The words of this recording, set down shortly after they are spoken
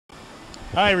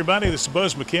Hi, everybody. This is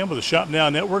Buzz McKim with the Shop Now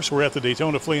Networks. We're at the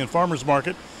Daytona Flea and Farmers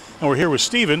Market, and we're here with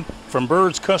Steven from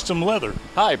Byrds Custom Leather.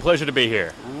 Hi, pleasure to be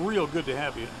here. Real good to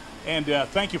have you, and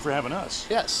thank you for having us.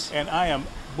 Yes. And I am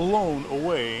blown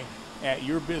away at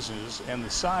your business and the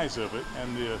size of it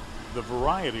and the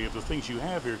variety of the things you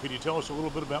have here. Could you tell us a little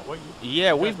bit about what you...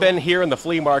 Yeah, we've been here in the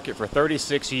flea market for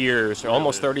 36 years, Really?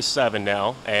 almost 37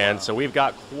 now, and Wow. so we've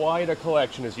got quite a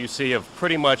collection, as you see, of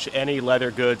pretty much any leather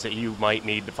goods that you might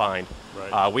need to find.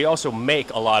 Right. We also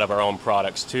make a lot of our own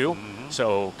products too,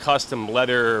 so custom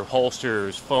leather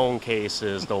holsters, phone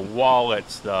cases, the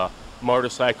wallets, the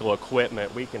motorcycle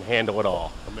equipment, we can handle it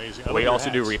all. Amazing. I love We your also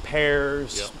do hats.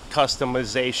 repairs, Yep.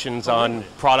 customizations Oh, on really?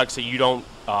 products that you don't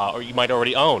or you might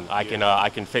already own. I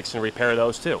can fix and repair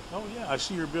those too. Oh, yeah. I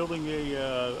see you're building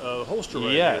a holster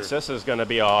right Yes, here. this is going to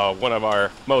be one of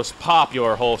our most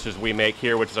popular holsters we make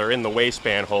here, which are in the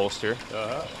waistband holster.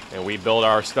 Uh-huh. And we build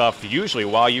our stuff usually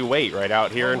while you wait, right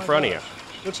out here Oh, in my front gosh.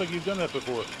 of Looks like you've done that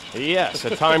before. you. Yes,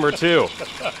 a time or two.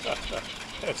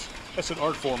 That's an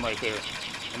art form right there.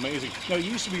 Amazing. Now,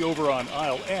 you used to be over on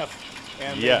aisle F,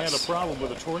 and they had a Yes. problem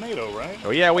with a tornado, right? Oh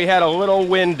yeah, we had a little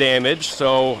wind damage,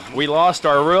 so we lost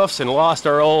our roofs and lost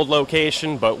our old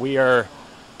location, but we are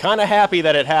kind of happy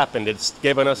that it happened. It's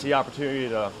given us the opportunity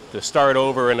to start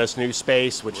over in this new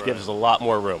space, which gives us a lot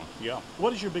more room. Yeah.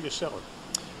 What is your biggest seller?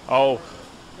 Oh,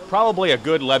 probably a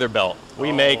good leather belt.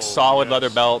 We make solid leather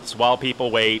belts while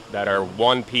people wait that are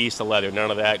one piece of leather, none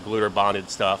of that glitter bonded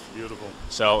stuff. Beautiful.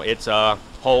 So it's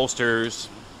holsters,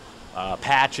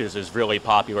 patches is really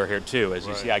popular here too. As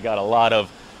you see, I got a lot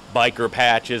of biker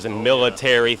patches and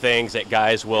military things that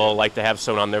guys will like to have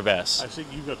sewn on their vests. I see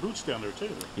you've got boots down there too.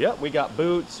 Yep, we got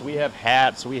boots, we have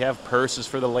hats, we have purses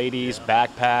for the ladies, You even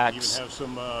backpacks. have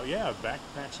some,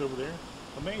 backpacks over there.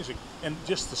 Amazing. And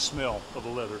just the smell of the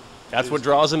leather. That's is- what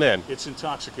draws them in. It's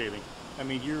intoxicating. I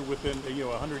mean, you're within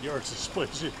 100 yards of this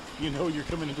place. You know you're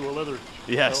coming into a leather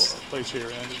Yes. place here,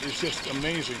 and it's just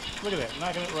amazing. Look at that,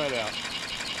 knocking it right out.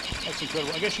 That's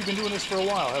incredible. I guess you've been doing this for a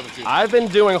while, haven't you? I've been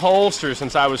doing holsters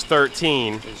since I was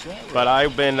 13. Is that right? But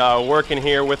I've been working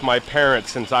here with my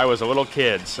parents since I was a little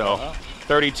kid, so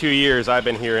 32 years I've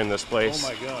been here in this Oh place.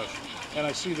 my gosh. And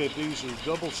I see that these are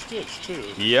double stitched too.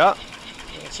 Yep.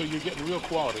 So you're getting real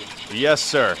quality. Yes,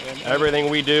 sir. And- Everything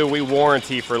we do, we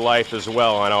warranty for life as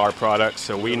well on our products,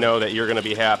 so we know that you're going to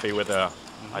be happy with a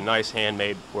nice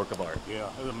handmade work of art. Yeah,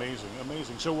 that's amazing,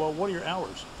 amazing. So what are your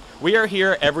hours? We are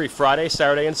here every Friday,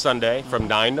 Saturday, and Sunday from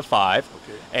 9 to 5.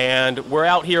 Okay. And we're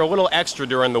out here a little extra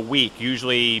during the week,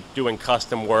 usually doing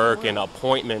custom work and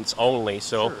appointments only.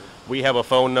 So Sure. we have a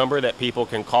phone number that people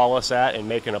can call us at and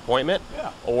make an appointment,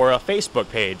 Yeah. or a Facebook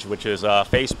page, which is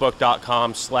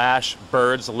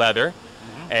facebook.com/birdsleather.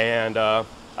 And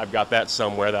I've got that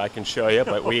somewhere that I can show you,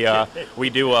 but we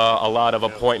do a lot of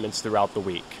appointments throughout the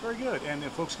week. Very good. And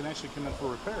folks can actually come in for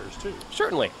repairs too.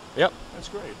 Certainly. Yep. That's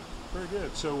great. Very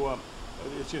good. So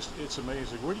it's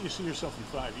amazing. Where do you see yourself in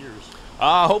 5 years?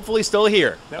 Hopefully still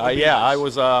here. That would be Yeah, nice. I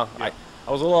was I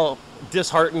was a little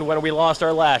disheartened when we lost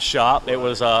our last shop. It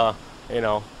was but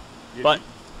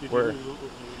Did we're you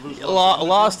lose a lot of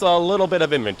lost a little bit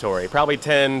of inventory. Probably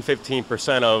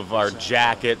 10-15% of our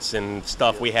jackets and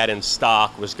stuff we had in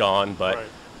stock was gone, but Right.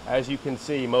 as you can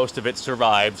see, most of it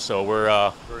survived, so Very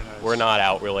nice. we're not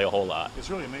out really a whole lot. It's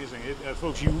really amazing.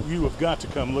 Folks, you have got to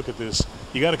come look at this.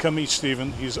 You got to come meet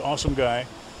Steven. He's an awesome guy.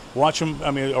 Watch him.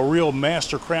 I mean, a real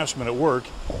master craftsman at work,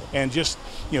 and just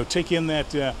take in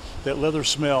that leather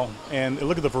smell and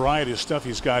look at the variety of stuff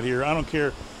he's got here. I don't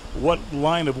care what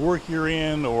line of work you're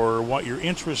in or what your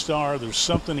interests are. There's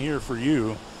something here for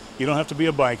you. You don't have to be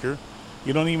a biker.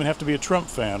 You don't even have to be a Trump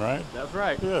fan, right? That's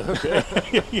right. Yeah. Okay.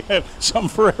 You have something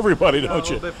for everybody, don't A you?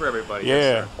 little bit for everybody. Yeah,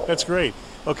 Yes, sir. that's great.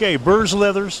 Okay, Byrds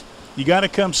Leathers, you got to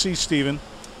come see Steven.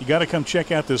 You got to come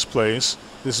check out this place.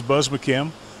 This is Buzz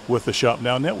McKim with the Shop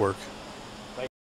Now Network.